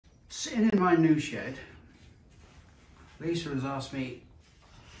Sitting in my new shed, Lisa has asked me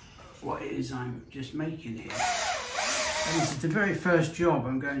what it is I'm just making here. And this is the very first job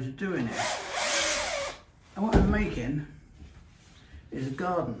I'm going to do in it. And what I'm making is a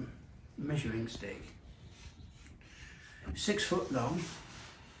garden measuring stick. 6 foot long.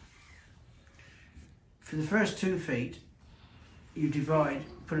 For the first 2 feet, you divide,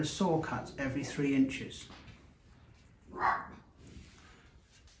 put a saw cut every 3 inches.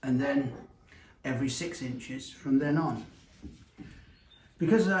 And then every 6 inches from then on.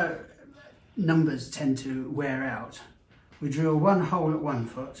 Because our numbers tend to wear out, we drill 1 hole at 1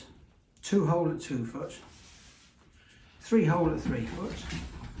 foot, 2 hole at 2 foot, 3 hole at 3 foot,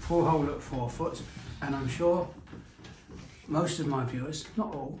 4 hole at 4 foot, and I'm sure most of my viewers, not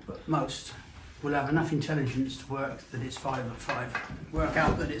all, but most, will have enough intelligence to work that it's 5 at 5. Work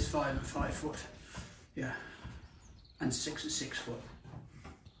out that it's 5 at 5 foot. Yeah. And 6 at 6 foot.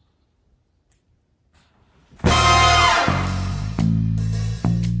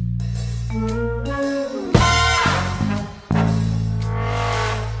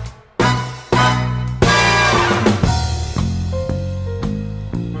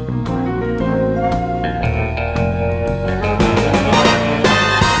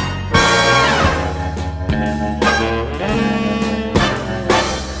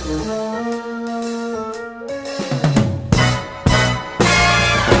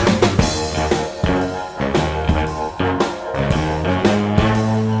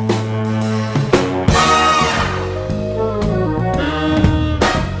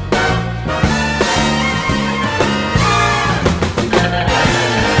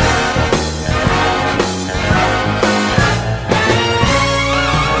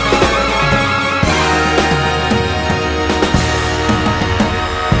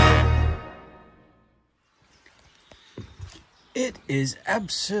 It is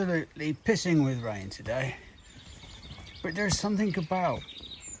absolutely pissing with rain today, but there's something about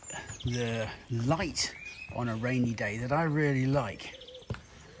the light on a rainy day that I really like.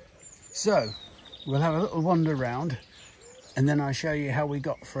 So we'll have a little wander around and then I'll show you how we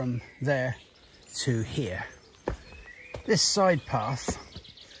got from there to here. This side path,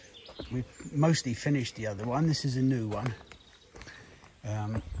 we've mostly finished the other one. This is a new one.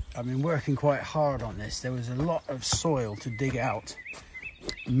 I've been working quite hard on this. There was a lot of soil to dig out,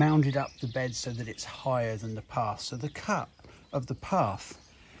 mounded up the bed so that it's higher than the path. So the cut of the path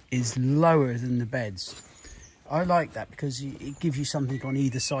is lower than the beds. I like that because it gives you something on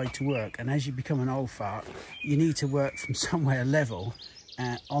either side to work. And as you become an old fart, you need to work from somewhere level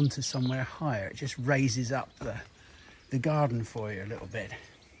onto somewhere higher. It just raises up the garden for you a little bit.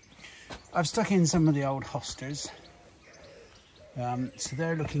 I've stuck in some of the old hosters. So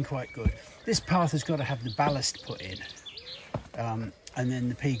they're looking quite good. This path has got to have the ballast put in, and then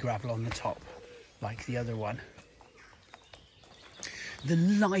the pea gravel on the top, like the other one. The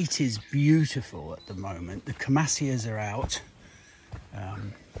light is beautiful at the moment. The Camasias are out.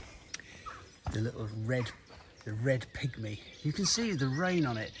 The little red pygmy. You can see the rain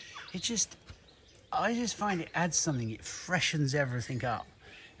on it. I just find it adds something. It freshens everything up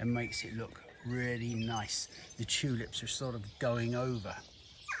and makes it look really nice. The tulips are sort of going over.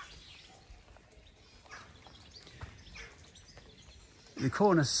 The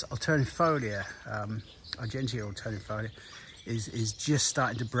Cornus alternifolia, Argentea alternifolia, is just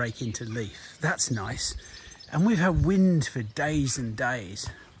starting to break into leaf. That's nice. And we've had wind for days and days,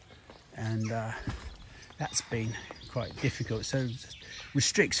 and that's been quite difficult, so it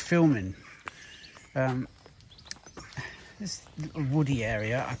restricts filming. This little woody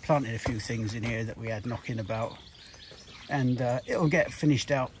area, I planted a few things in here that we had knocking about, and it'll get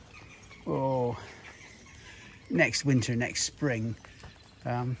finished out next winter, next spring,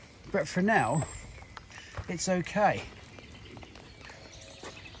 but for now it's okay.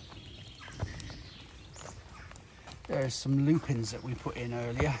 There's some lupins that we put in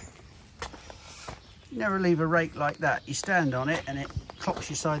earlier. You never leave a rake like that. You stand on it and it clocks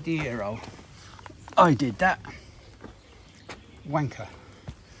your side the ear roll. I did that. Wanker.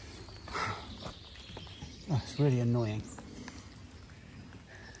 That's really annoying.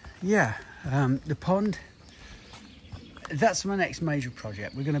 Yeah, the pond, that's my next major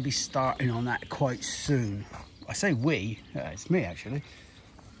project. We're going to be starting on that quite soon. I say we, it's me actually.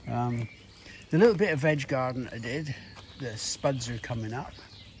 The little bit of veg garden I did, the spuds are coming up,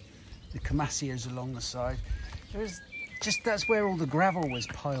 the Camasias along the side. That's where all the gravel was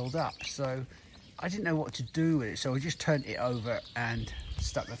piled up, so I didn't know what to do with it, so I just turned it over and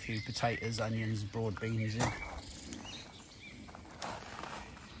stuck a few potatoes, onions, broad beans in.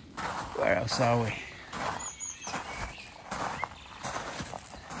 Where else are we?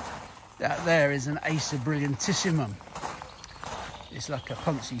 That there is an Acer brilliantissimum. It's like a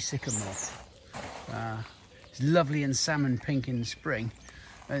poncy sycamore. It's lovely and salmon pink in spring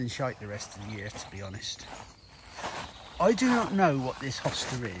and shite the rest of the year, to be honest. I do not know what this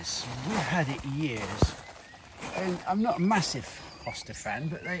hosta is. We've had it years. And I'm not a massive hosta fan,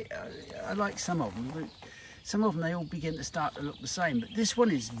 but I like some of them. But some of them, they all begin to start to look the same. But this one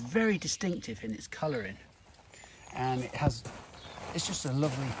is very distinctive in its colouring. And it's just a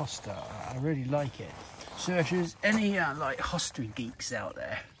lovely hosta. I really like it. So if there's any like hosta geeks out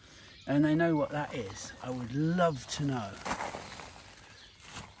there and they know what that is, I would love to know.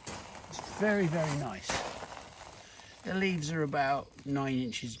 It's very, very nice. The leaves are about 9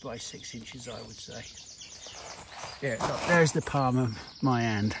 inches by 6 inches, I would say. Yeah, look, there's the palm of my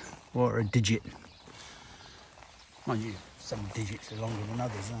hand, or a digit. Mind you, some digits are longer than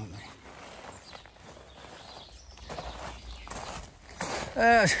others, aren't they?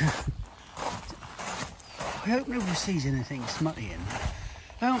 I hope nobody sees anything smutty in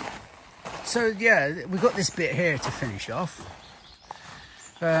there. So yeah, we've got this bit here to finish off.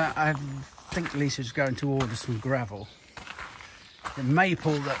 I think Lisa's going to order some gravel. The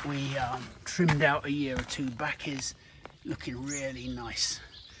maple that we trimmed out a year or two back is looking really nice.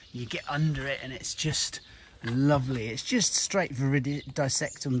 You get under it and it's just lovely. It's just straight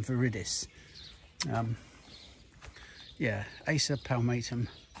Dissectum viridis. Yeah, Acer palmatum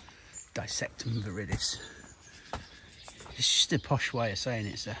Dissectum viridis. It's just a posh way of saying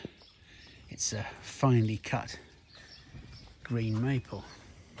it's a finely cut green maple.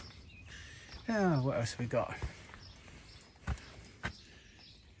 Oh, what else have we got?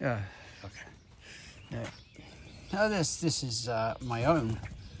 Yeah, okay. Yeah. Now this is my own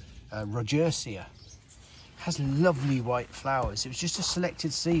Rogersia. Has lovely white flowers. It was just a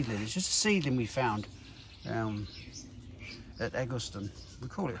selected seedling. It's just a seedling we found at Eggleston. We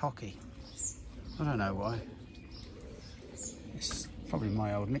call it hockey. I don't know why. It's probably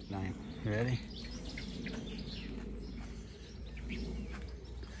my old nickname, really.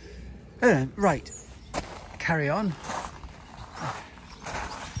 Right, carry on.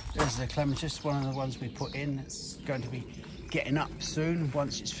 There's the clematis, one of the ones we put in. It's going to be getting up soon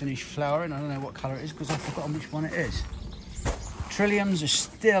once it's finished flowering. I don't know what colour it is because I've forgotten which one it is. Trilliums are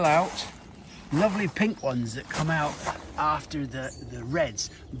still out. Lovely pink ones that come out after the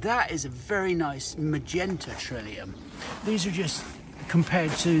reds. That is a very nice magenta trillium. These are just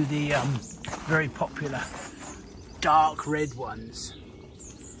compared to the very popular dark red ones.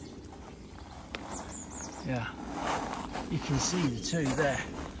 Yeah, you can see the two there.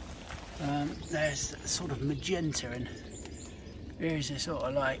 There's sort of magenta and here's a sort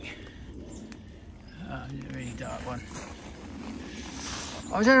of like a really dark one.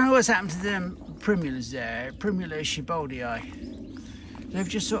 I don't know what's happened to them primulas there, Primula Shiboldii. They've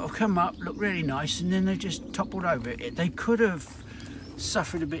just sort of come up, look really nice, and then they've just toppled over it. They could have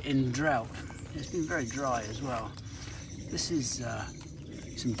suffered a bit in drought. It's been very dry as well. This is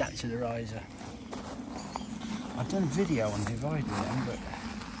some Dactylorhiza. I've done a video on dividing them, but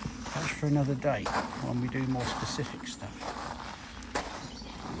that's for another day when we do more specific stuff.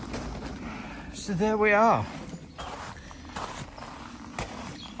 So there we are.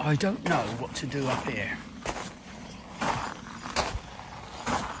 I don't know what to do up here.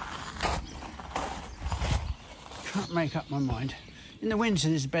 Can't make up my mind. In the winter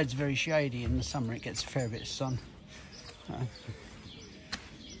this bed's very shady, in the summer it gets a fair bit of sun.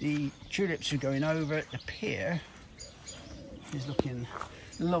 The tulips are going over at the pier. Is looking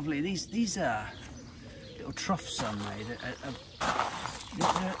lovely. These little troughs I made.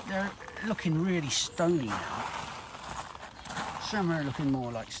 They're looking really stony now. Some are looking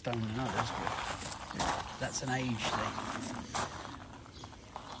more like stone than others, but that's an age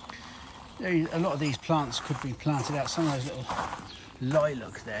thing. A lot of these plants could be planted out. Some of those little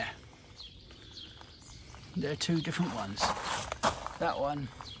lilac there. There are two different ones. That one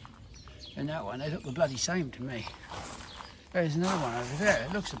and that one. They look the bloody same to me. There's another one over there.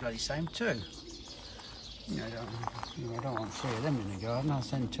 It looks the bloody same too. I don't want 3 of them in the garden. I'll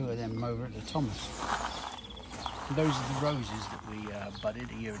send 2 of them over at the Thomas. Those are the roses that we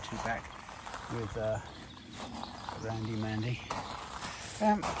budded a year or 2 back with Randy Mandy.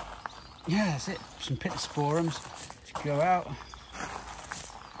 Yeah, that's it. Some pittosporums to go out.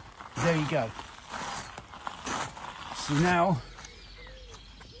 There you go. So now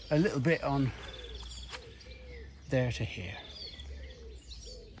a little bit on there to here.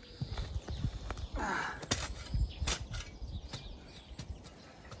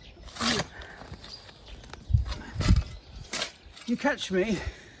 You catch me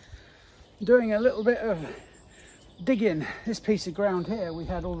doing a little bit of digging this piece of ground here, we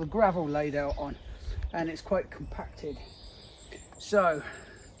had all the gravel laid out on, and it's quite compacted. So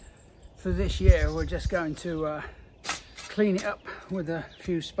for this year we're just going to clean it up with a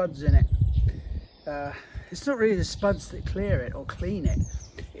few spuds in it. It's not really the spuds that clear it or clean it,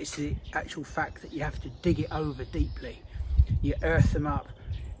 it's the actual fact that you have to dig it over deeply. You earth them up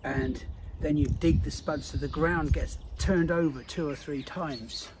and then you dig the spuds so the ground gets turned over 2 or 3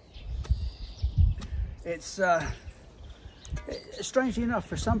 times. It's strangely enough,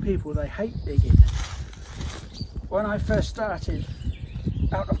 for some people they hate digging. When I first started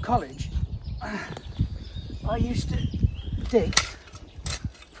out of college, I used to dig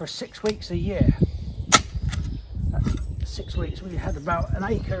for 6 weeks a year. 6 weeks we had about an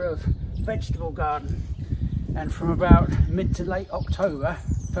acre of vegetable garden, and from about mid to late October,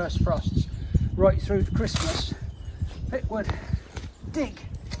 first frosts, right through to Christmas, it would dig.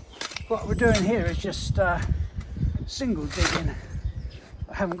 What we're doing here is just single digging.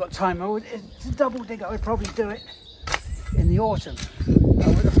 I haven't got time. It's a double dig. I would probably do it in the autumn. I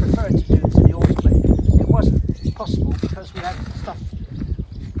would have preferred to do it in the autumn, but it wasn't possible because we had stuff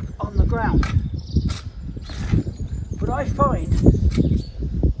on the ground. But I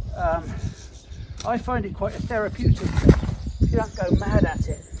find it quite a therapeutic thing. You don't go mad at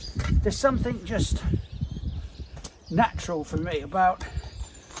it. There's something just natural for me about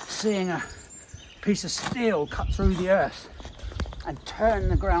seeing a piece of steel cut through the earth and turn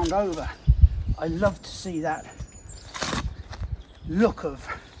the ground over. I love to see that look of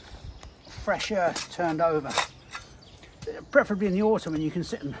fresh earth turned over, preferably in the autumn when you can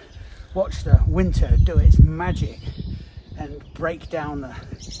sit and watch the winter do its magic and break down the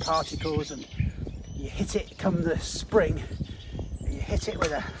particles, and you hit it come the spring, you hit it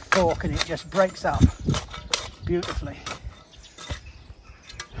with a fork and it just breaks up beautifully.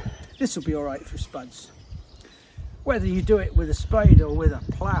 This will be all right for spuds. Whether you do it with a spade or with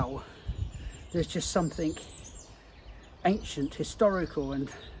a plough, there's just something ancient, historical and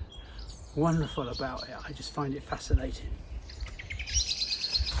wonderful about it. I just find it fascinating.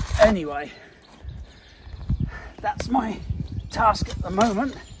 Anyway, that's my task at the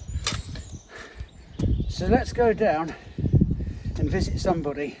moment. So let's go down and visit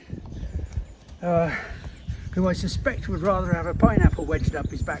somebody who I suspect would rather have a pineapple wedged up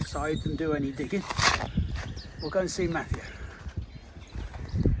his backside than do any digging. We'll go and see Matthew.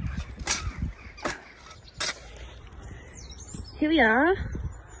 Here we are.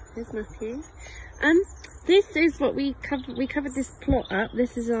 There's Matthew. This is what we covered. We covered this plot up.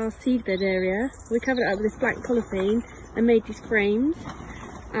 This is our seedbed area. We covered it up with this black polythene and made these frames,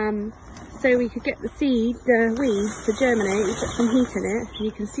 so we could get the weeds to germinate. We put some heat in it, and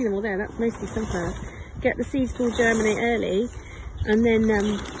you can see them all there. That's mostly sunflowers. Get the seeds to all germinate early, and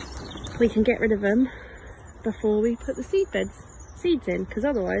then we can get rid of them before we put the seeds in, because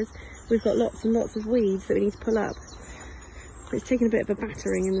otherwise we've got lots and lots of weeds that we need to pull up. But it's taken a bit of a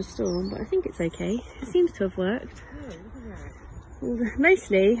battering in the storm, but I think it's okay. It seems to have worked. Well,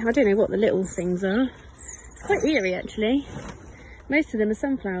 mostly, I don't know what the little things are. It's quite eerie actually. Most of them are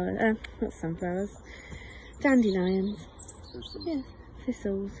sunflowers, not sunflowers, dandelions. Yeah,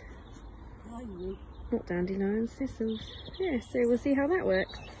 thistles. Not dandelions, thistles. Yeah, so we'll see how that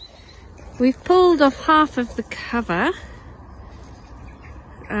works. We've pulled off half of the cover,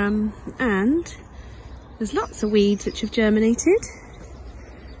 and there's lots of weeds which have germinated.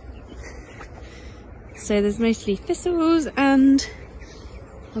 So there's mostly thistles, and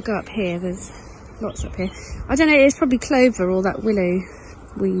I'll go up here, there's lots up here. I don't know, it's probably clover or that willow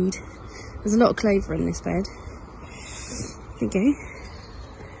weed. There's a lot of clover in this bed. There you go.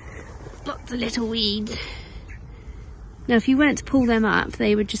 Lots of little weeds. Now if you weren't to pull them up,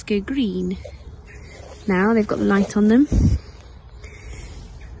 they would just go green. Now they've got the light on them.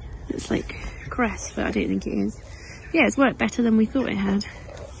 It's like cress, but I don't think it is. Yeah, it's worked better than we thought it had.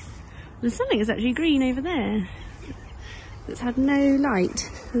 There's something that's actually green over there that's had no light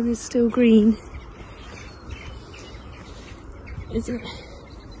and is still green. Is it?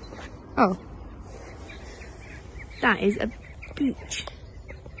 Oh, that is a beech.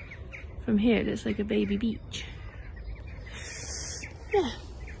 From here it looks like a baby beech. Yeah,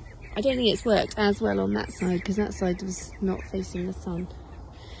 I don't think it's worked as well on that side because that side was not facing the sun.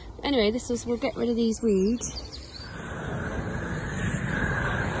 Anyway, we'll get rid of these weeds.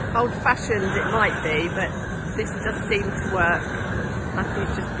 Old-fashioned it might be, but this does seem to work.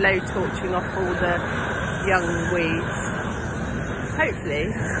 Matthew's just blow-torching off all the young weeds. Hopefully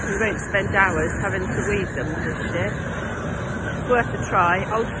we won't spend hours having to weed them this year. It's worth a try.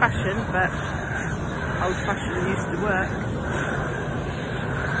 Old-fashioned, but old-fashioned used to work.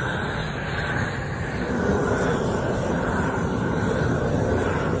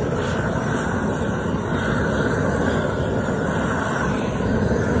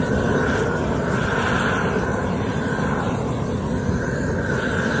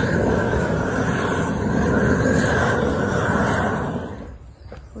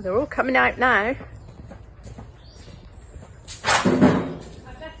 Well, they're all coming out now. I've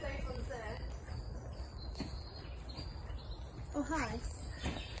left those ones there. Oh, hi.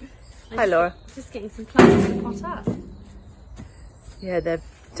 Hi, Laura. Just getting some plants to pot up. Yeah, they're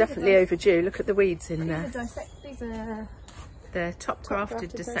definitely overdue. Look at the weeds in there. These are They're top grafted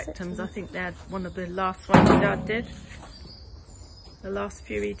grafted dissectums. dissectums. I think they're one of the last ones Dad did. The last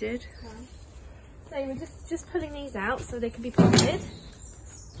few he did. So we're just pulling these out so they can be potted.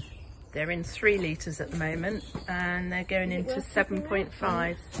 They're in 3 litres at the moment and they're going into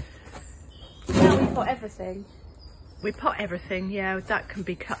 7.5. Now we've got everything. We pot everything, yeah, that can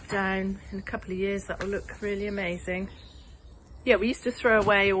be cut down. In a couple of years that will look really amazing. Yeah, we used to throw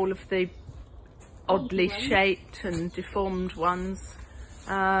away all of the oddly shaped and deformed ones.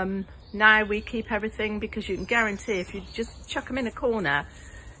 Now we keep everything because you can guarantee if you just chuck them in a corner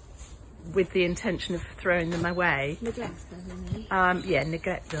with the intention of throwing them away. Neglect them, yeah,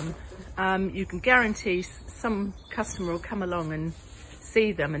 neglect them. You can guarantee some customer will come along and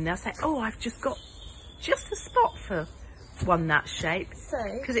see them and they'll say, oh, I've just got just a spot for one that shape. So,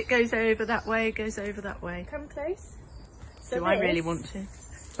 because it goes over that way, it goes over that way. Come close. So Do I really want to?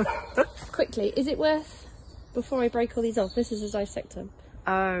 Quickly, is it worth, before I break all these off, this is a dissectum.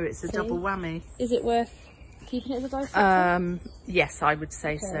 Oh, it's a double whammy. Is it worth keeping it as a dissectum? Yes, I would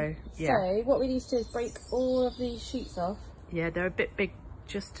say so. Yeah. So what we need to do is break all of these shoots off. Yeah, they're a bit big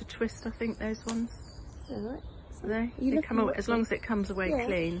just to twist, I think, those ones. Yeah, right. So they come away, as long as it comes away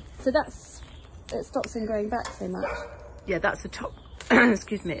clean. So it stops them growing back so much. Yeah, that's a top,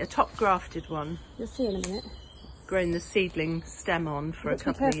 excuse me, a top grafted one. You'll see in a minute. Growing the seedling stem on for a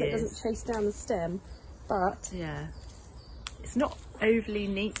couple of years. It doesn't chase down the stem, but yeah, it's not overly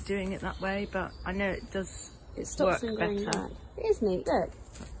neat doing it that way, but I know it does. It stops them growing back. It is neat. Look.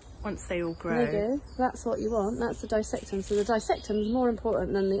 Once they all grow. There you go. That's what you want. That's the dissectum. So the dissectum is more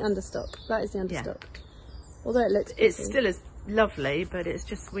important than the understock. That is the understock. Yeah. Although it looks pretty. It's still as lovely, but it's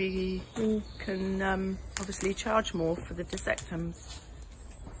just we can obviously charge more for the dissectums.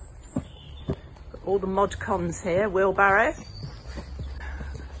 All the mod cons here, wheelbarrow.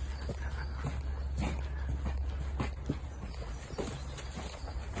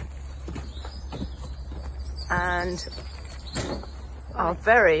 And our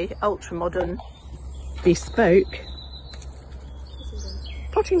very ultra modern bespoke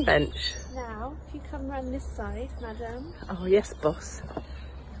potting bench. Now, if you come round this side, madam. Oh yes, boss.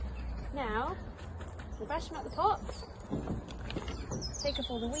 Now, we'll bash them out the pots. Take off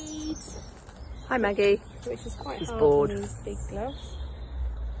all the weeds. Hi Maggie. Which is quite She's hard bored. with these big gloves.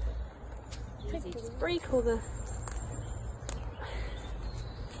 Just break all the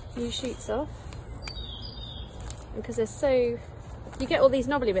new shoots off. Because they're so, you get all these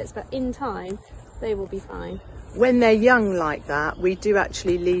knobbly bits, but in time they will be fine. When they're young like that, we do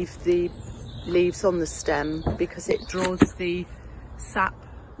actually leave the leaves on the stem because it draws the sap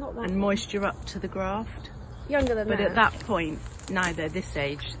and moisture up to the graft. Younger than that. But at that point, now they're this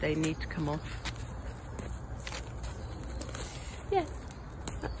age, they need to come off. Yes,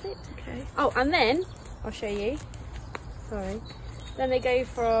 that's it. Okay. Oh, and then I'll show you. Sorry. Then they go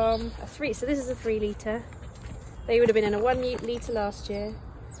from a 3. So this is a 3 litre. They would have been in a 1 litre last year.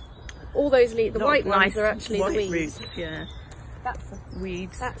 All those the white ones are actually the weeds. Roots, yeah. That's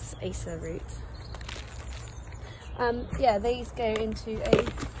weeds. That's Acer roots. Yeah, these go into a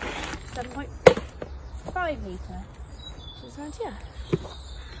 7.5 litre. Which is around here.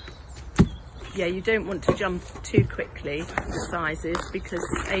 Yeah, you don't want to jump too quickly the sizes because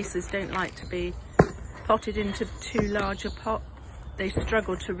acers don't like to be potted into too large a pot. They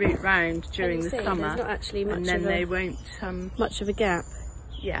struggle to root round during the summer, not actually much and then they won't much of a gap.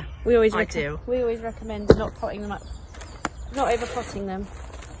 Yeah, we always recommend not potting them up, not over potting them.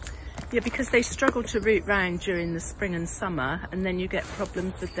 Yeah, because they struggle to root round during the spring and summer, and then you get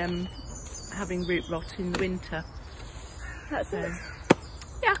problems with them having root rot in the winter. That's it.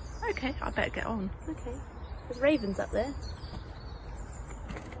 Yeah. Okay, I better get on. Okay. There's ravens up there.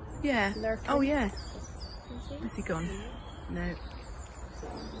 Yeah. Lurking. Oh yeah. Has he gone? No.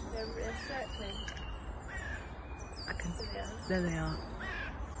 They're circling. There they are.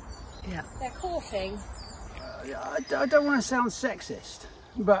 Yeah. They're courting. I don't want to sound sexist,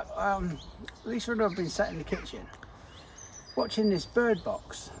 but Lisa and I have been sat in the kitchen watching this bird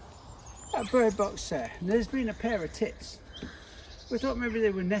box. That bird box there, and there's been a pair of tits. We thought maybe they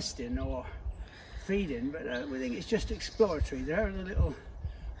were nesting or feeding, but we think it's just exploratory. They're having a little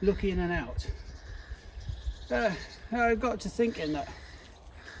look in and out. I got to thinking that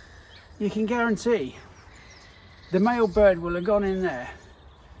you can guarantee the male bird will have gone in there,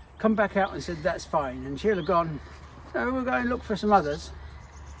 come back out and said that's fine, and she'll have gone, oh, we'll go and look for some others,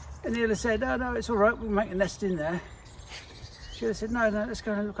 And he'll have said, oh no, it's all right, we'll make a nest in there. She'll have said, no, let's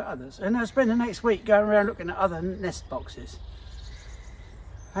go and look at others. And they'll spend the next week going around looking at other nest boxes.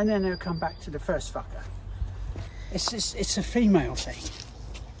 And then they'll come back to the first fucker. It's a female thing.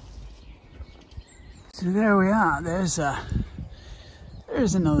 So there we are, there's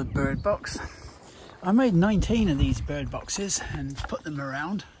another bird box. I made 19 of these bird boxes and put them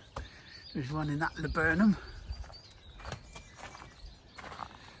around. There's one in that laburnum.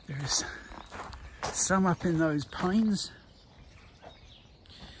 There's some up in those pines.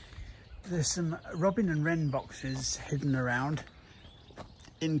 There's some robin and wren boxes hidden around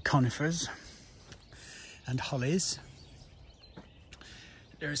in conifers and hollies.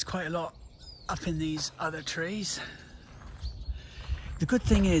 There is quite a lot up in these other trees. The good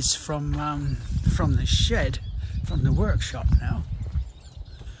thing is from the shed, from the workshop now,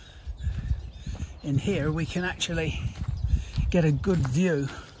 in here we can actually get a good view.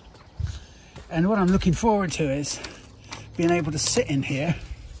 And what I'm looking forward to is being able to sit in here.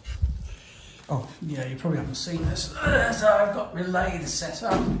 Oh yeah, you probably haven't seen this. So I've got my lathe set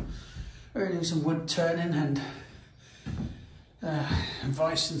up. We're doing some wood turning and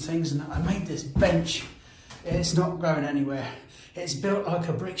vice and things, and I made this bench. It's not going anywhere. It's built like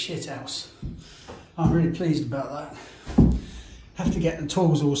a brick shit house. I'm really pleased about that. Have to get the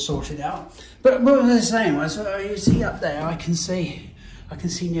tools all sorted out. But what I was saying was, you see up there, I can see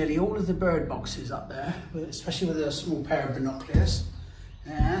nearly all of the bird boxes up there, especially with a small pair of binoculars.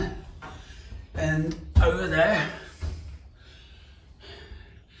 Yeah. And over there,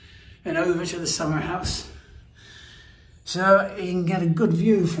 and over to the summer house. So you can get a good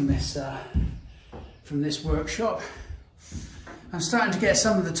view from this workshop. I'm starting to get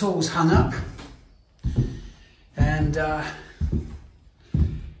some of the tools hung up, and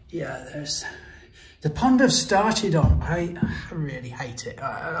yeah, there's the pond I've started on. I really hate it.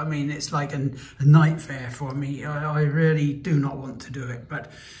 I mean, it's like a nightmare for me. I really do not want to do it, but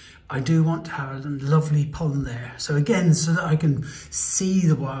I do want to have a lovely pond there. So again, so that I can see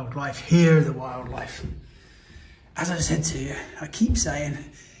the wildlife, hear the wildlife. As I said to you, I keep saying,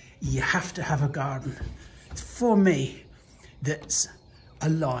 you have to have a garden for me that's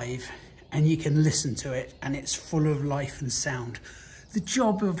alive and you can listen to it and it's full of life and sound. The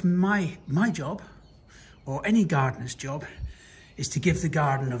job of my job, or any gardener's job, is to give the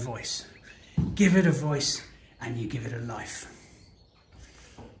garden a voice. Give it a voice and you give it a life.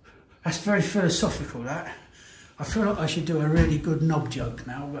 That's very philosophical, that. I feel like I should do a really good knob joke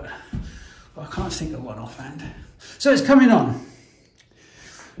now, but I can't think of one offhand. So it's coming on.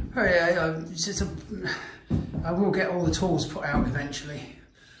 Oh yeah, I will get all the tools put out eventually.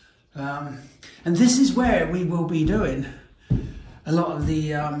 And this is where we will be doing a lot of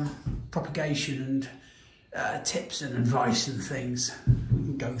the propagation and tips and advice and things.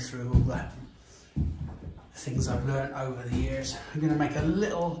 Go through all that. Things I've learned over the years. I'm going to make a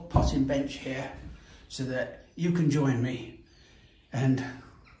little potting bench here so that you can join me and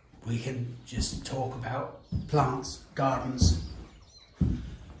we can just talk about plants, gardens,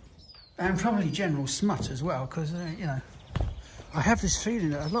 and probably general smut as well, because you know, I have this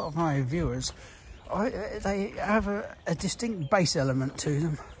feeling that a lot of my viewers, they have a distinct bass element to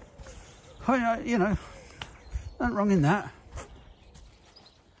them. You know, nothing wrong in that.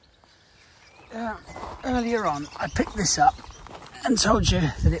 Earlier on, I picked this up and told you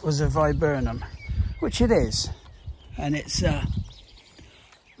that it was a viburnum, which it is, and it's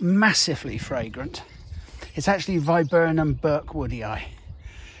massively fragrant. It's actually Viburnum burkwoodii,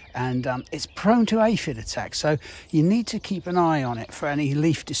 and it's prone to aphid attacks, so you need to keep an eye on it for any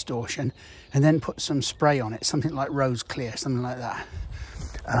leaf distortion, and then put some spray on it, something like Rose Clear, something like that.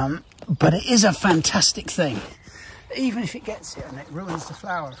 But it is a fantastic thing, even if it gets here and it ruins the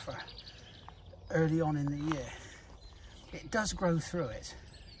flower for early on in the year. It does grow through it,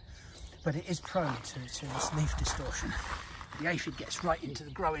 but it is prone to this leaf distortion. The aphid gets right into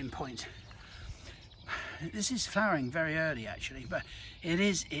the growing point. This is flowering very early actually, but it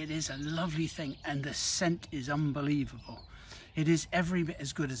is a lovely thing, and the scent is unbelievable. It is every bit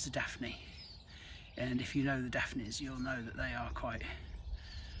as good as the Daphne, and if you know the Daphnes, you'll know that they are quite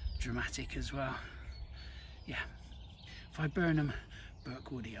dramatic as well. Yeah, Viburnum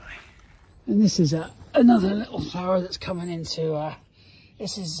burkwoodii. And this is another little flower that's coming into,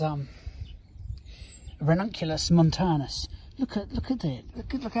 this is Ranunculus montanus. Look at it,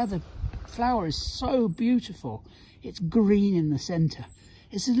 look how the flower is so beautiful. It's green in the centre.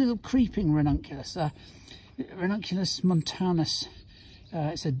 It's a little creeping ranunculus, Ranunculus montanus.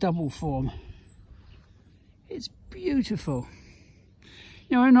 It's a double form. It's beautiful.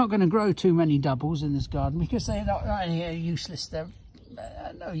 You know, we're not going to grow too many doubles in this garden because they're not only useless, they're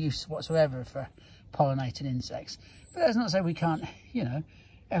no use whatsoever for pollinating insects. But that's not to say we can't, you know,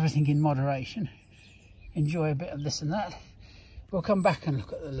 everything in moderation. Enjoy a bit of this and that. We'll come back and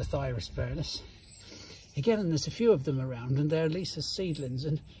look at the Lathyrus viridis. Again, and there's a few of them around, and they're Lisa's seedlings,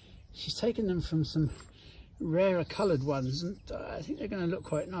 and she's taken them from some rarer coloured ones, and I think they're going to look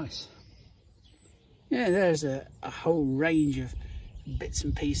quite nice. Yeah, there's a whole range of bits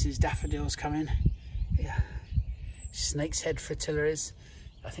and pieces, daffodils coming. Yeah, snake's head fritillaries.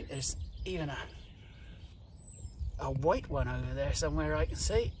 I think there's even a white one over there somewhere I can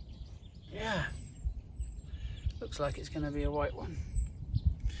see. Yeah, looks like it's going to be a white one.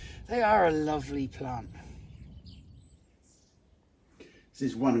 They are a lovely plant. This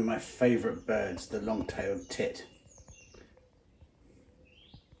is one of my favourite birds, the long-tailed tit.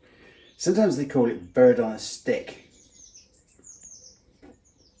 Sometimes they call it bird on a stick.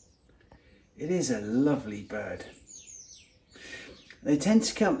 It is a lovely bird. They tend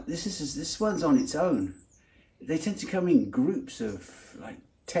to come, this one's on its own. They tend to come in groups of like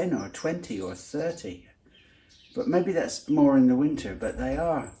 10 or 20 or 30. But maybe that's more in the winter, but they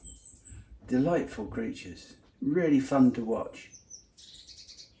are delightful creatures. Really fun to watch.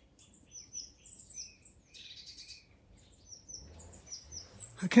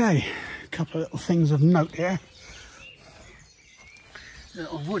 Okay, a couple of little things of note here.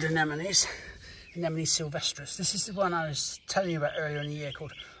 Little wood anemones, Anemone sylvestris. This is the one I was telling you about earlier in the year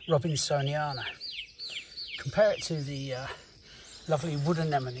called Robinsoniana. Compare it to the lovely wood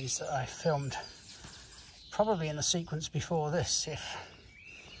anemones that I filmed probably in the sequence before this,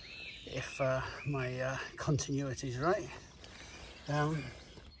 if my continuity is right.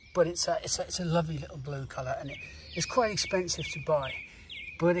 But it's a lovely little blue colour, and it's quite expensive to buy.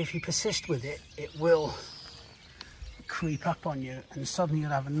 But if you persist with it, it will creep up on you, and suddenly you'll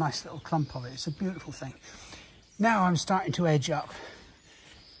have a nice little clump of it. It's a beautiful thing. Now I'm starting to edge up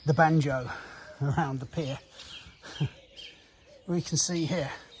the banjo around the pier. We can see here,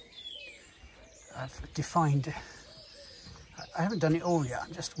 I've defined, I haven't done it all yet,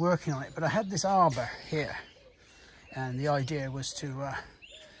 I'm just working on it, but I had this arbour here, and the idea was to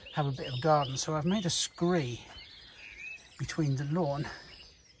have a bit of garden, so I've made a scree between the lawn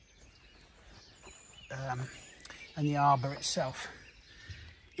and the arbour itself.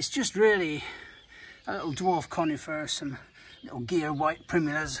 It's just really a little dwarf conifer, some little gear white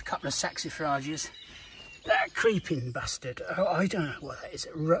primulas, a couple of saxifrages, that creeping bastard, oh, I don't know what that is,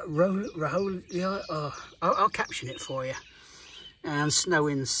 I'll caption it for you, and snow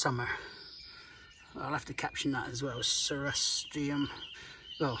in summer, I'll have to caption that as well, Cerastium,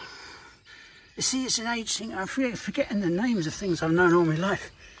 well, you see, it's an age thing, I'm forgetting the names of things I've known all my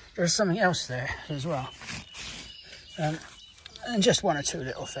life. There's something else there as well. And just one or two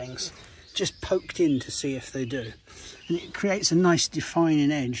little things, just poked in to see if they do. And it creates a nice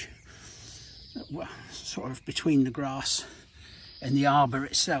defining edge, well, sort of between the grass and the arbour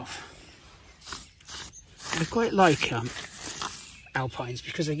itself. I quite like alpines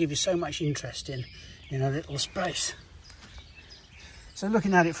because they give you so much interest in a little space. So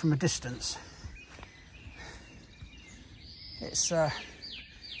looking at it from a distance, it's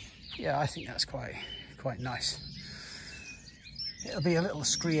yeah, I think that's quite nice. It'll be a little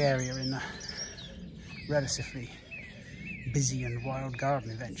scree area in a relatively busy and wild garden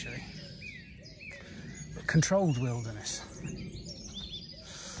eventually, but controlled wilderness.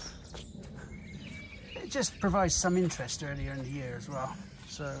 It just provides some interest earlier in the year as well,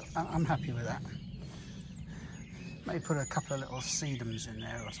 so I'm happy with that. Maybe put a couple of little sedums in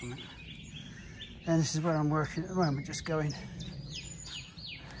there or something. And this is where I'm working at the moment, just going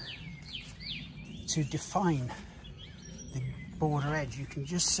to define the border edge. You can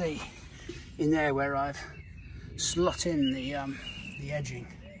just see in there where I've slot in the edging.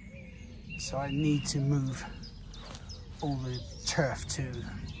 So I need to move all the turf to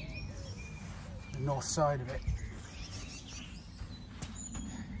the north side of it.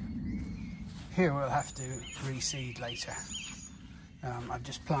 Here we'll have to reseed later. I've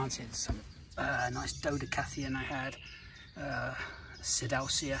just planted some nice dodecathion I had,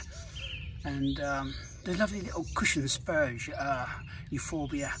 Sidalcia, and the lovely little cushion spurge,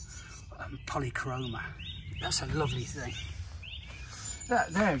 Euphorbia polychroma. That's a lovely thing.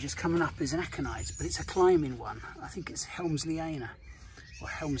 That there just coming up is an aconite, but it's a climbing one. I think it's Helmsleana or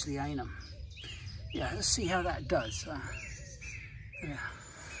Helmsleanum. Yeah, let's see how that does. Yeah.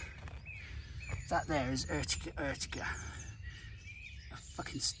 That there is Urtica. A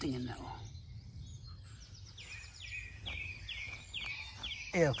fucking stinging nettle.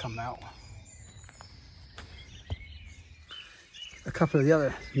 He'll come out. A couple of the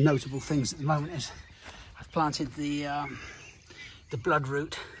other notable things at the moment is I've planted the the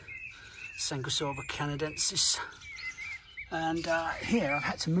bloodroot, Sanguisorba canadensis. And here I've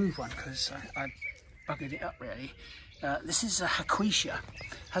had to move one because I buggered it up really. This is a Haquetia,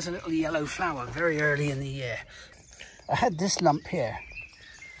 has a little yellow flower very early in the year. I had this lump here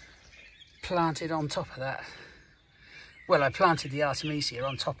planted on top of that. Well, I planted the Artemisia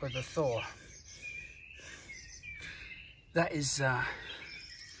on top of the Thor. That is,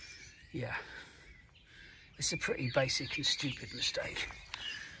 yeah, it's a pretty basic and stupid mistake.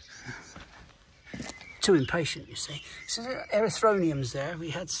 Too impatient, you see. So there are erythroniums there. We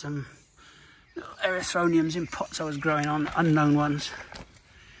had some erythroniums in pots I was growing on, unknown ones.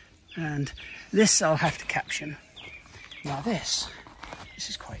 And this I'll have to caption. Now this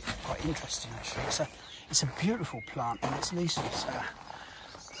is quite interesting actually. It's a beautiful plant and it's Lisa's.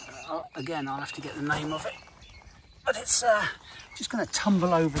 Again, I'll have to get the name of it. But it's just going to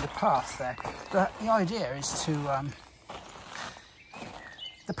tumble over the path there. But the idea is to...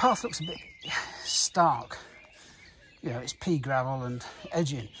 the path looks a bit stark. You know, it's pea gravel and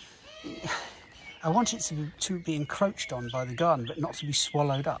edging. I want it to be encroached on by the garden, but not to be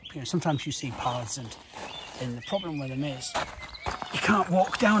swallowed up. You know, sometimes you see paths and the problem with them is you can't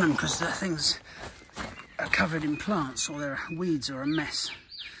walk down them because the things are covered in plants or they're weeds or a mess.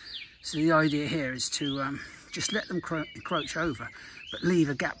 So the idea here is to just let them encroach over, but leave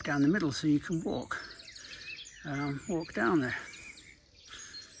a gap down the middle so you can walk down there.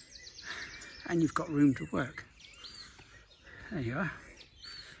 And you've got room to work. There you are.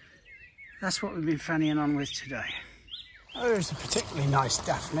 That's what we've been fannying on with today. Oh, there's a particularly nice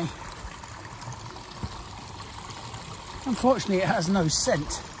Daphne. Unfortunately, it has no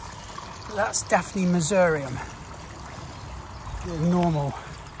scent. But that's Daphne Missourium, the normal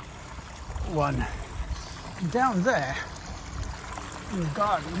one. And down there in the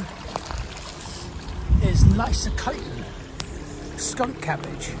garden is Lysochiton, skunk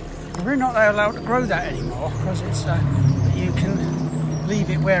cabbage. We're not allowed to grow that anymore because it's you can leave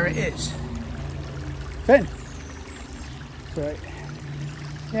it where it is. Ben, right?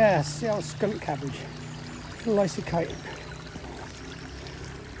 Yeah, see how skunk cabbage, Lysochiton,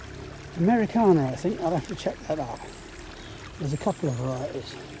 Americana. I think I'll have to check that out. There's a couple of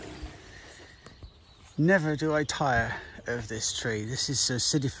varieties. Never do I tire of this tree. This is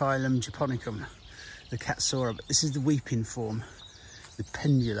Pseudophyllum japonicum, the Katsura, but this is the weeping form, the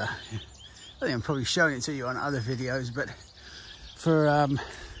pendula. I think I'm probably showing it to you on other videos, but for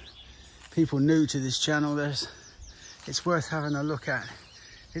people new to this channel, it's worth having a look at.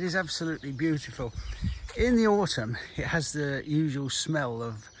 It is absolutely beautiful. In the autumn, it has the usual smell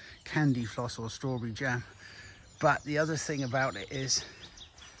of candy floss or strawberry jam, but the other thing about it is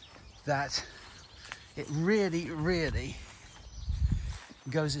that it really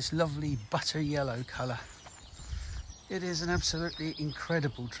goes this lovely butter yellow colour. It is an absolutely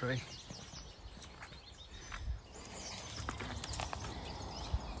incredible tree.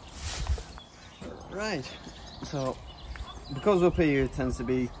 Right, so because up here it tends to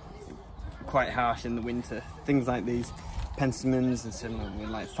be quite harsh in the winter, things like these Plantsmans and similar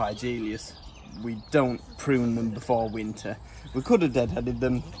like Phygelius, we don't prune them before winter. We could have deadheaded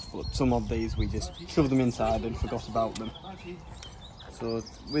them, but some of these we just shoved them inside and forgot about them. So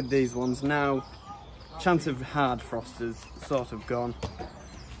with these ones now, chance of hard frost is sort of gone.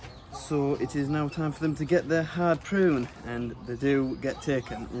 So it is now time for them to get their hard prune, and they do get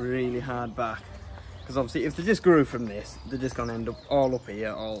taken really hard back. Because obviously if they just grew from this, they're just going to end up all up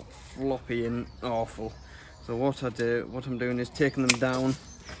here, all floppy and awful. So what I'm doing is taking them down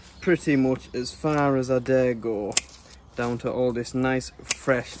pretty much as far as I dare go, down to all this nice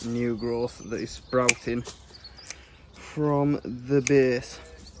fresh new growth that is sprouting from the base.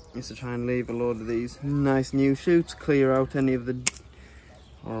 Is to try and leave a load of these nice new shoots, clear out any of the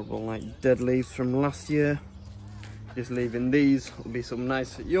horrible like dead leaves from last year. Just leaving these will be some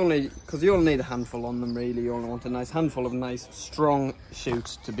nice, because you only need a handful on them really. You only want a nice handful of nice strong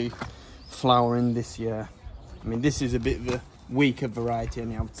shoots to be flowering this year. I mean, this is a bit of a weaker variety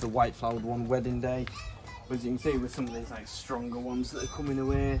anyhow. It's a white flowered one, wedding day. But as you can see with some of these like stronger ones that are coming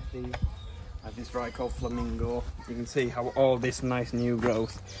away, like this variety called Flamingo, you can see how all this nice new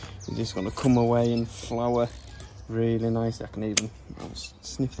growth is just going to come away and flower really nice. I can even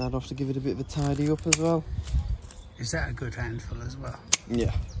snip that off to give it a bit of a tidy up as well. Is that a good handful as well?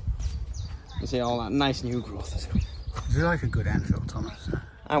 Yeah. You see all that nice new growth as well. Do you like a good handful, Thomas?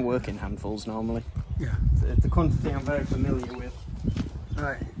 I work in handfuls normally. Yeah. It's a quantity I'm very familiar with.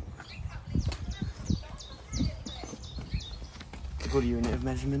 Right. It's a good unit of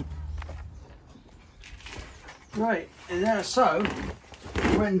measurement. Right, and so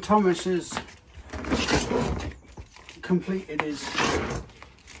when Thomas has completed his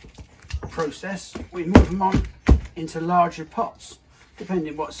process, we move them on into larger pots,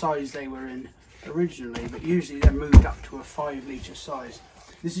 depending what size they were in originally, but usually they're moved up to a 5 litre size.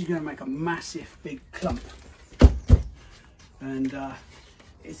 This is going to make a massive big clump, and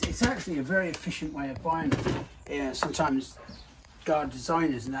it's actually a very efficient way of buying them. Yeah, sometimes garden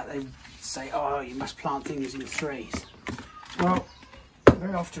designers and that, they say, oh, you must plant things in 3s. Well,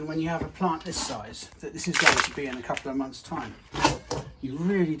 very often when you have a plant this size, that this is going to be in a couple of months' time, you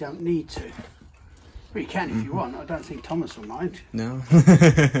really don't need to. Well, you can if you want. I don't think Thomas will mind. No.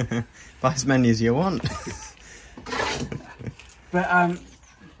 Buy as many as you want. But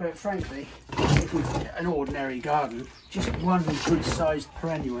frankly, if we've an ordinary garden, just one good sized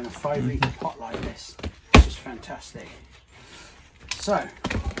perennial in a 5 litre pot like this is just fantastic. So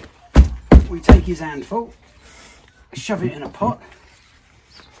we take his handful, shove it in a pot,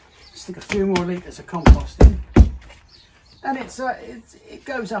 stick a few more litres of compost in, and it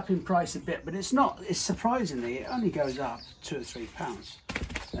goes up in price a bit, but it's not. It's surprisingly, it only goes up £2 or £3,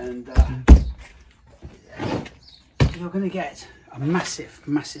 and you're going to get a massive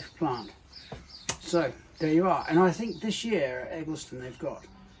plant. So there you are. And I think this year at Eggleston they've got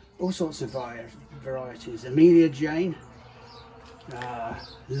all sorts of varieties: Amelia Jane,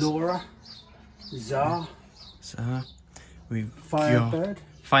 Laura, Czar,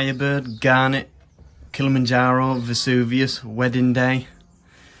 Firebird, Garnet, Kilimanjaro, Vesuvius, Wedding Day,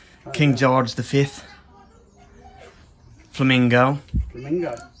 King George V, Flamingo.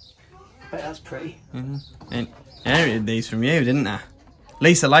 I bet that's pretty. And I inherited these from you, didn't I?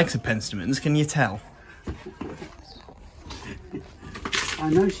 Lisa likes the Plantsmans, can you tell? I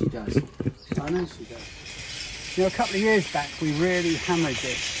know she does. I know she does. You know, a couple of years back we really hammered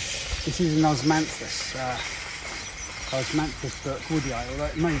this. This is an Osmanthus burkwoodii, although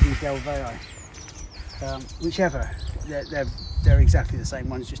it may be Delvei. Whichever, they're exactly the same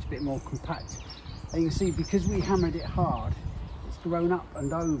ones, just a bit more compact. And you can see, because we hammered it hard, it's grown up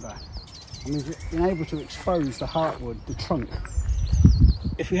and over, and we've been able to expose the heartwood, the trunk.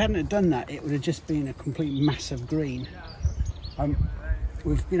 If we hadn't have done that, it would have just been a complete mass of green.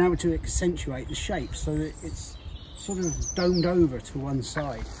 We've been able to accentuate the shape so that it's sort of domed over to one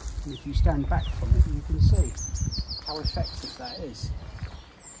side, and if you stand back from it, you can see how effective that is.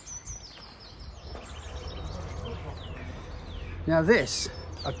 Now this,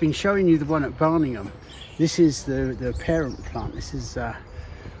 I've been showing you the one at Barningham. This is the parent plant. This is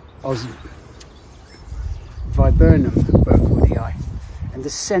Viburnum burkwoodii, and the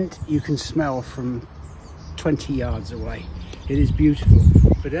scent you can smell from 20 yards away. It is beautiful.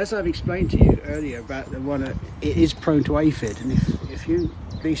 But as I've explained to you earlier about the one, it is prone to aphid, and if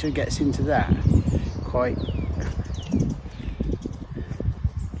Lisa gets into that,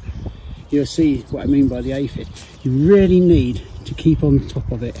 you'll see what I mean by the aphid. You really need to keep on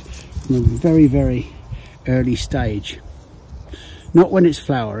top of it from a very, very early stage. Not when it's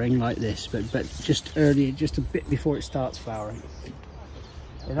flowering like this, but just earlier, just a bit before it starts flowering.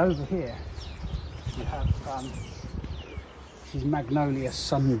 And over here you have this is Magnolia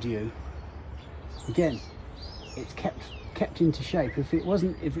Sundew. Again, it's kept into shape. If it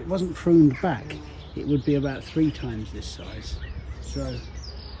wasn't pruned back, it would be about 3 times this size. So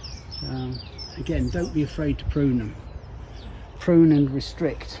again, don't be afraid to prune them. Prune and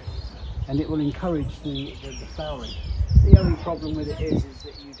restrict, and it will encourage the flowering. The only problem with it is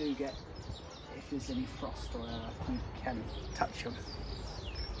that you do get, if there's any frost or you can touch them.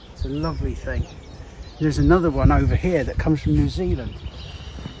 It's a lovely thing. There's another one over here that comes from New Zealand.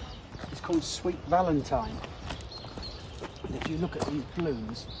 It's called Sweet Valentine. And if you look at these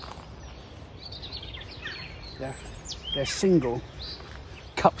blooms, they're single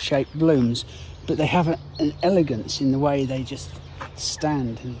cup-shaped blooms, but they have an elegance in the way they just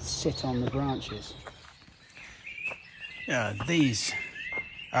stand and sit on the branches. Yeah, these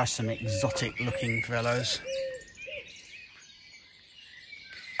are some exotic looking fellows.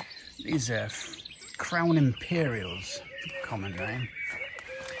 These are Crown Imperials, common name.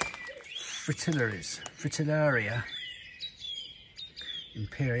 Fritillaria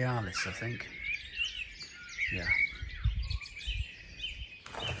Imperialis, I think. Yeah.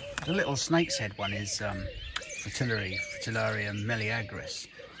 The little snake's head one is Fritillaria meleagris.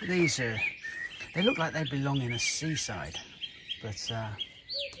 These they look like they belong in a seaside, but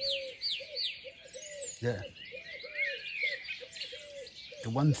the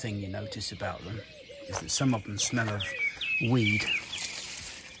one thing you notice about them is that some of them smell of weed.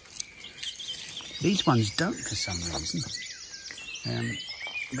 These ones don't for some reason,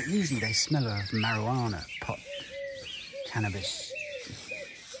 but usually they smell of marijuana, pot, cannabis,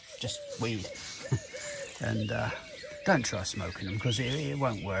 just weed. And Don't try smoking them because it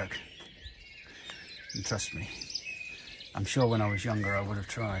won't work. And trust me, I'm sure when I was younger I would have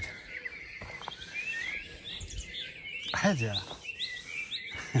tried. Heather.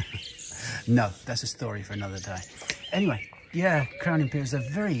 No, that's a story for another day. Anyway, yeah, crowning pears, they're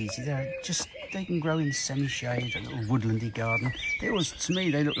very easy. They can grow in semi-shade, a little woodlandy garden. They always, to me,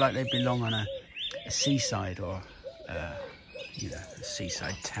 they look like they belong on a seaside or, you know, a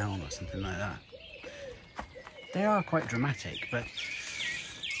seaside town or something like that. They are quite dramatic, but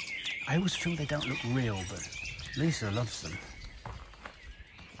I always feel they don't look real, but Lisa loves them.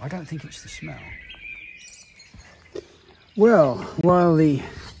 I don't think it's the smell. Well, while the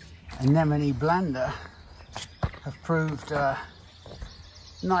anemone blanda have proved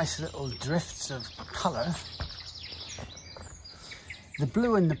nice little drifts of colour, the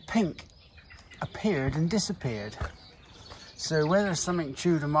blue and the pink appeared and disappeared. So whether something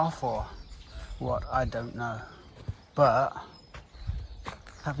chewed them off or what, I don't know. But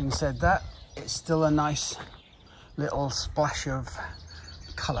having said that, it's still a nice little splash of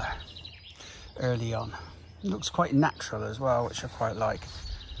colour early on. It looks quite natural as well, which I quite like.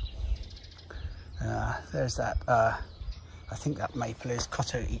 There's that, I think that maple is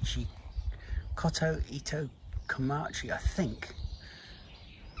Koto Ito Komachi, I think.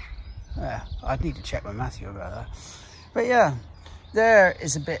 I'd need to check with Matthew about that. But yeah, there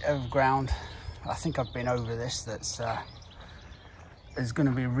is a bit of ground. I think I've been over this. That's is going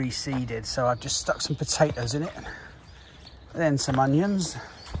to be reseeded. So I've just stuck some potatoes in it, then some onions,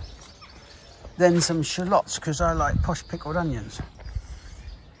 then some shallots because I like posh pickled onions,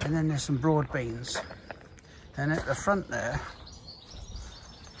 and then there's some broad beans. And at the front there,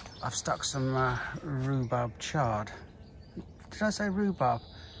 I've stuck some rhubarb chard. Did I say rhubarb?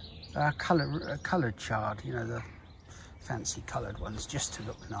 Coloured chard, you know, the fancy coloured ones, just to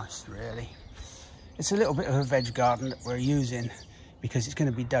look nice, really. It's a little bit of a veg garden that we're using because it's going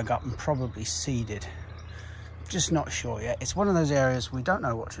to be dug up and probably seeded. Just not sure yet. It's one of those areas we don't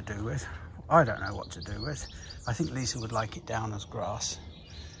know what to do with. I don't know what to do with. I think Lisa would like it down as grass,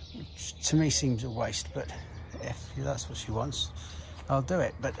 which to me seems a waste, but if that's what she wants, I'll do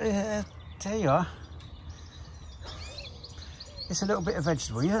it. But there you are. It's a little bit of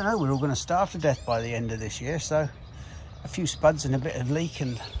vegetable. You don't know, we're all going to starve to death by the end of this year, so a few spuds and a bit of leek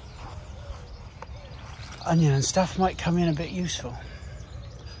and onion and stuff might come in a bit useful.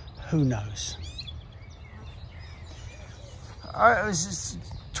 Who knows? I was just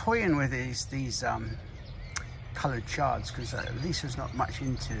toying with these coloured chards because Lisa's not much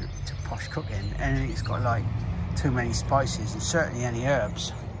into posh cooking, and it's got like too many spices and certainly any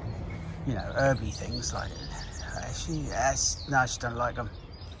herbs, you know, herby things like she don't like them.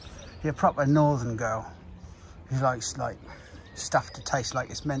 You're a proper northern girl who likes like stuff to taste like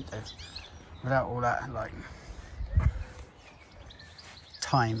it's meant to, without all that like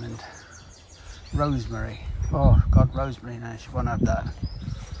thyme and rosemary. Oh God, rosemary, no, she won't have that.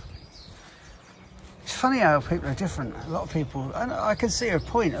 It's funny how people are different. A lot of people, and I can see her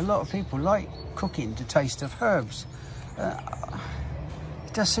point, a lot of people like cooking to taste of herbs.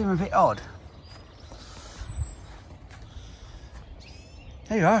 It does seem a bit odd.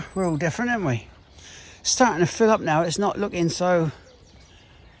 There you are, we're all different, aren't we? Starting to fill up now, it's not looking so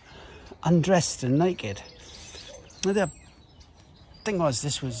undressed and naked. The thing was,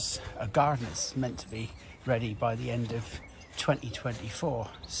 this was a garden that's meant to be ready by the end of 2024,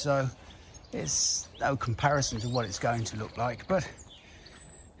 so it's no comparison to what it's going to look like, but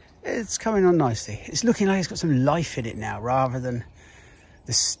it's coming on nicely. It's looking like it's got some life in it now, rather than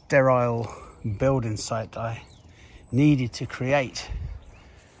the sterile building site that I needed to create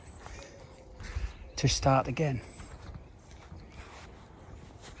to start again.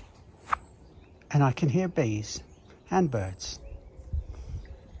 And I can hear bees and birds.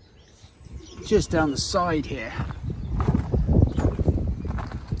 Just down the side here,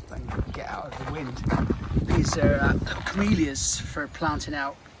 if I can get out of the wind, these are camellias for planting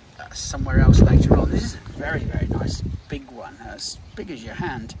out somewhere else later on. This is a very, very nice big one, as big as your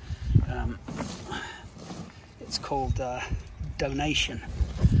hand. It's called Donation.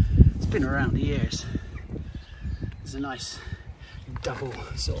 It's been around years. There's a nice double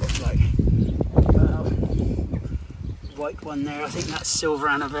sort of like white one there. I think that's silver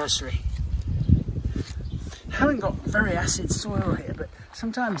anniversary. Haven't got very acid soil here, but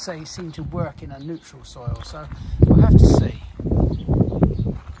sometimes they seem to work in a neutral soil, so we'll have to see.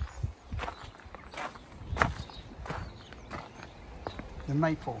 The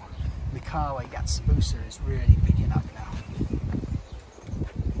maple Mikawa Yatsubusa is really picking up now.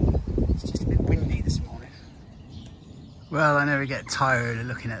 It's just a bit windy this morning. Well, I never get tired of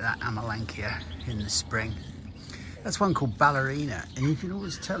looking at that Amelanchier in the spring. That's one called ballerina, and you can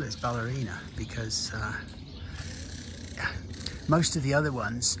always tell it's ballerina because most of the other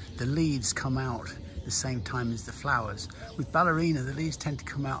ones, the leaves come out the same time as the flowers. With ballerina, the leaves tend to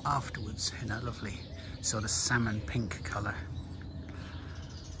come out afterwards in a lovely sort of salmon pink colour.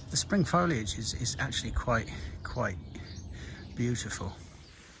 The spring foliage is actually quite beautiful.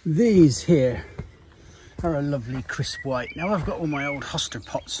 These here are a lovely crisp white. Now I've got all my old hoster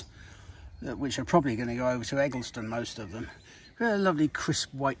pots, which are probably going to go over to Eggleston, most of them. They're a lovely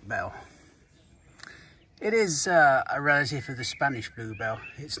crisp white bell. It is a relative of the Spanish bluebell.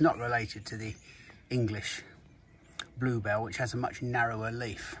 It's not related to the English bluebell, which has a much narrower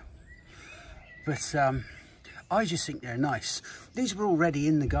leaf. But I just think they're nice. These were already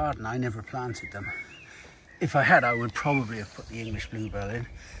in the garden. I never planted them. If I had, I would probably have put the English bluebell in.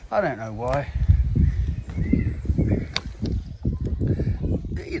 I don't know why.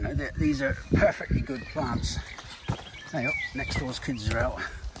 You know, these are perfectly good plants. Hey, oh, next door's kids are out.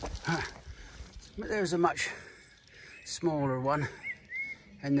 But there's a much smaller one,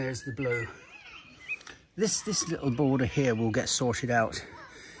 and there's the blue. This little border here will get sorted out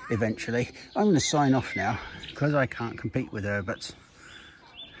eventually. I'm going to sign off now because I can't compete with herberts.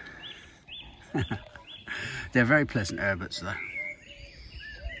 They're very pleasant herberts though,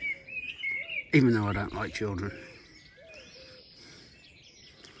 even though I don't like children.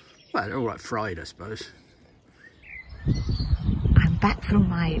 Well, they're all right fried, I suppose. I'm back from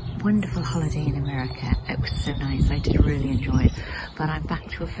my wonderful holiday in America. It was so nice. I did really enjoy it. But I'm back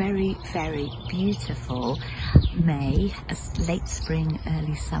to a very, very beautiful May, a late spring,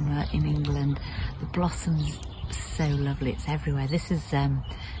 early summer in England. The blossoms so lovely. It's everywhere. This is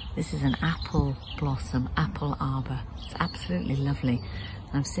an apple blossom, apple arbor. It's absolutely lovely.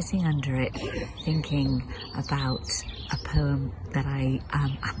 I'm sitting under it thinking about a poem that I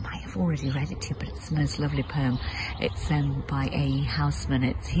might have already read it to you, but it's the most lovely poem. It's by A.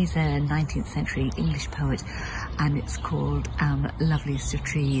 Houseman. He's a 19th century English poet, and it's called Loveliest of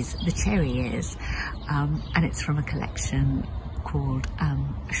Trees, the Cherry is, and it's from a collection called A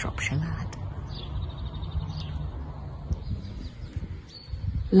Shropshire Lad.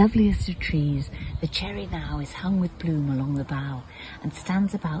 Loveliest of trees, the cherry now is hung with bloom along the bough, and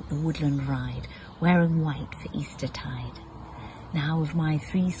stands about the woodland ride, wearing white for Eastertide. Now of my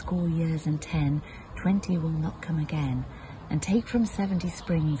 80 years and 10, 20 will not come again, and take from 70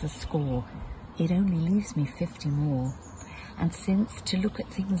 springs a score, it only leaves me 50 more. And since, to look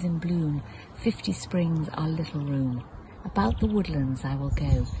at things in bloom, 50 springs are little room, about the woodlands I will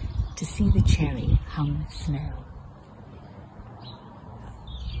go, to see the cherry hung with snow.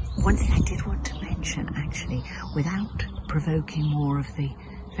 One thing I did want to mention, actually, without provoking more of the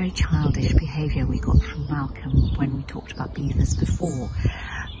very childish behaviour we got from Malcolm when we talked about beavers before,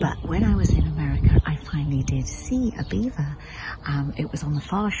 but when I was in America, I finally did see a beaver. It was on the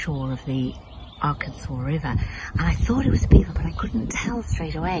far shore of the Arkansas River, and I thought it was a beaver, but I couldn't tell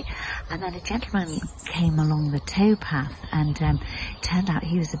straight away. And then a gentleman came along the towpath, and turned out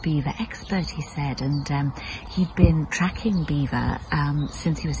he was a beaver expert, he said, and he'd been tracking beaver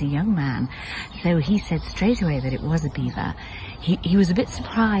since he was a young man, so he said straight away that it was a beaver. He was a bit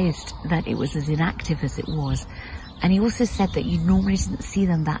surprised that it was as inactive as it was, and he also said that you normally didn't see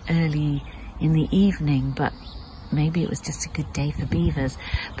them that early in the evening, but maybe it was just a good day for beavers.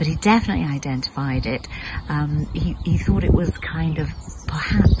 But he definitely identified it. He thought it was kind of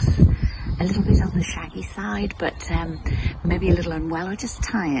perhaps a little bit on the shaggy side, but maybe a little unwell or just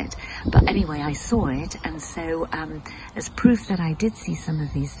tired. But anyway, I saw it, and so as proof that I did see some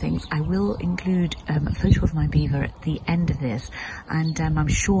of these things, I will include a photo of my beaver at the end of this, and I'm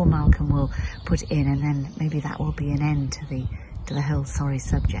sure Malcolm will put in, and then maybe that will be an end to the whole sorry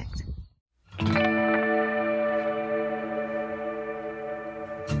subject.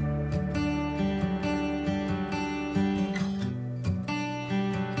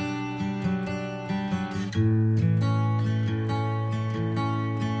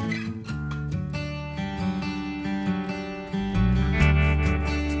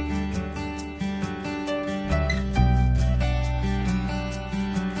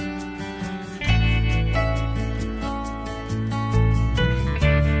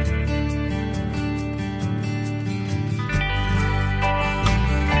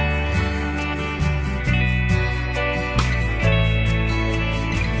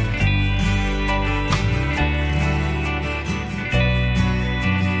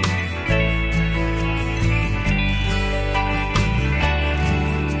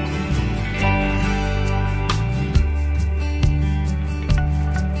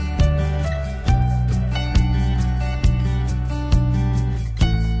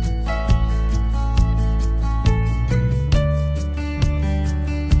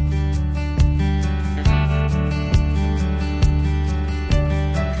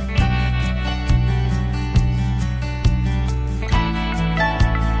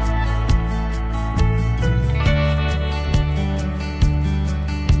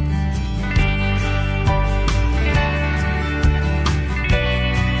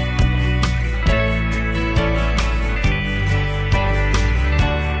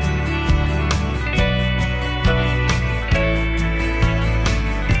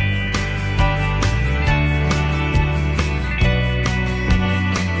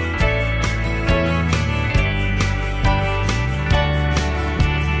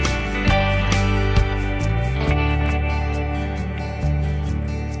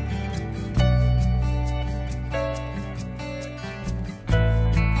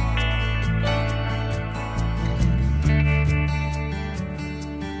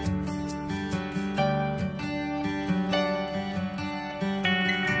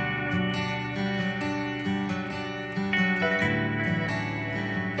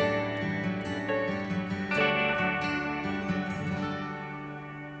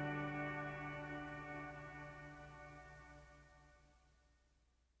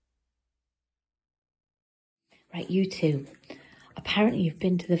 Right, you two. Apparently you've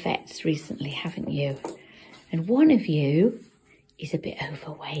been to the vets recently, haven't you? And one of you is a bit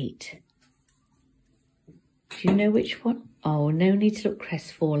overweight. Do you know which one? Oh, no need to look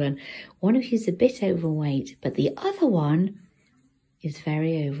crestfallen. One of you is a bit overweight, but the other one is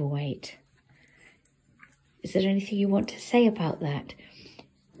very overweight. Is there anything you want to say about that?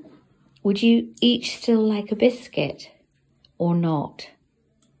 Would you each still like a biscuit or not?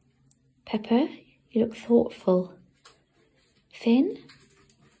 Pepper, you look thoughtful. Finn,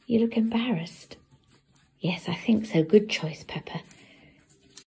 you look embarrassed. Yes, I think so. Good choice, Pepper.